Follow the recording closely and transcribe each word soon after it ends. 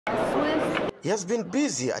He has been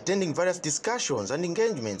busy attending various discussions and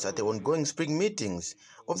engagements at the ongoing spring meetings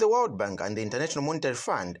of the World Bank and the International Monetary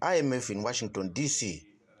Fund, IMF, in Washington, D.C.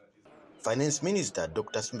 Finance Minister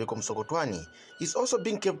Dr. SITUMBEKO MUSOKOTWANE is also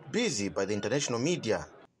being kept busy by the international media.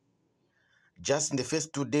 Just in the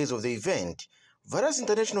first 2 days of the event, various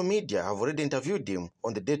international media have already interviewed him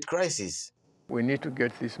on the debt crisis. We need to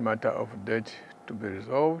get this matter of debt to be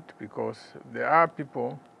resolved because there are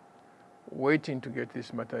people waiting to get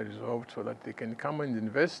this matter resolved so that they can come and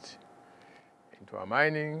invest into our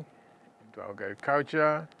mining, into our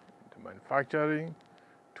agriculture, into manufacturing,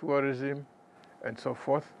 tourism, and so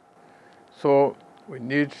forth. So we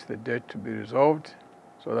need the debt to be resolved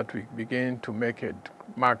so that we begin to make a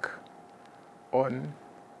mark on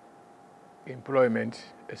employment,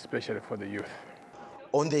 especially for the youth.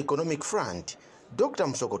 On the economic front, Dr.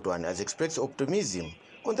 MUSOKOTWANE has expressed optimism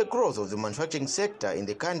on the growth of the manufacturing sector in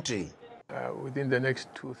the country. Within the next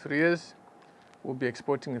 2-3 years, we'll be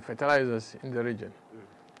exporting fertilizers in the region,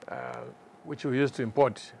 which we used to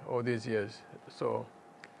import all these years. So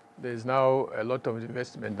there's now a lot of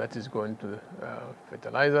investment that is going to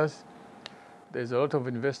fertilizers. There's a lot of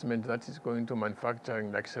investment that is going to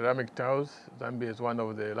manufacturing, like ceramic tiles. Zambia is one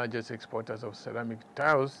of the largest exporters of ceramic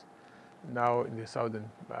tiles now in the southern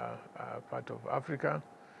part of Africa.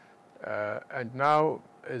 And now,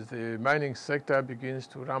 as the mining sector begins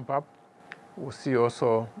to ramp up, we'll see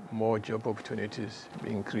also more job opportunities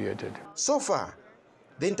being created. So far,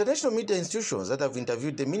 the international media institutions that have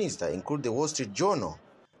interviewed the minister include the Wall Street Journal,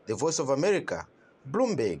 the Voice of America,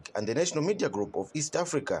 Bloomberg, and the National Media Group of East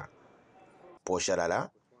Africa. Paul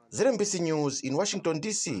Shalala, ZMBC News in Washington,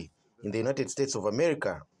 D.C., in the United States of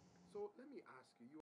America.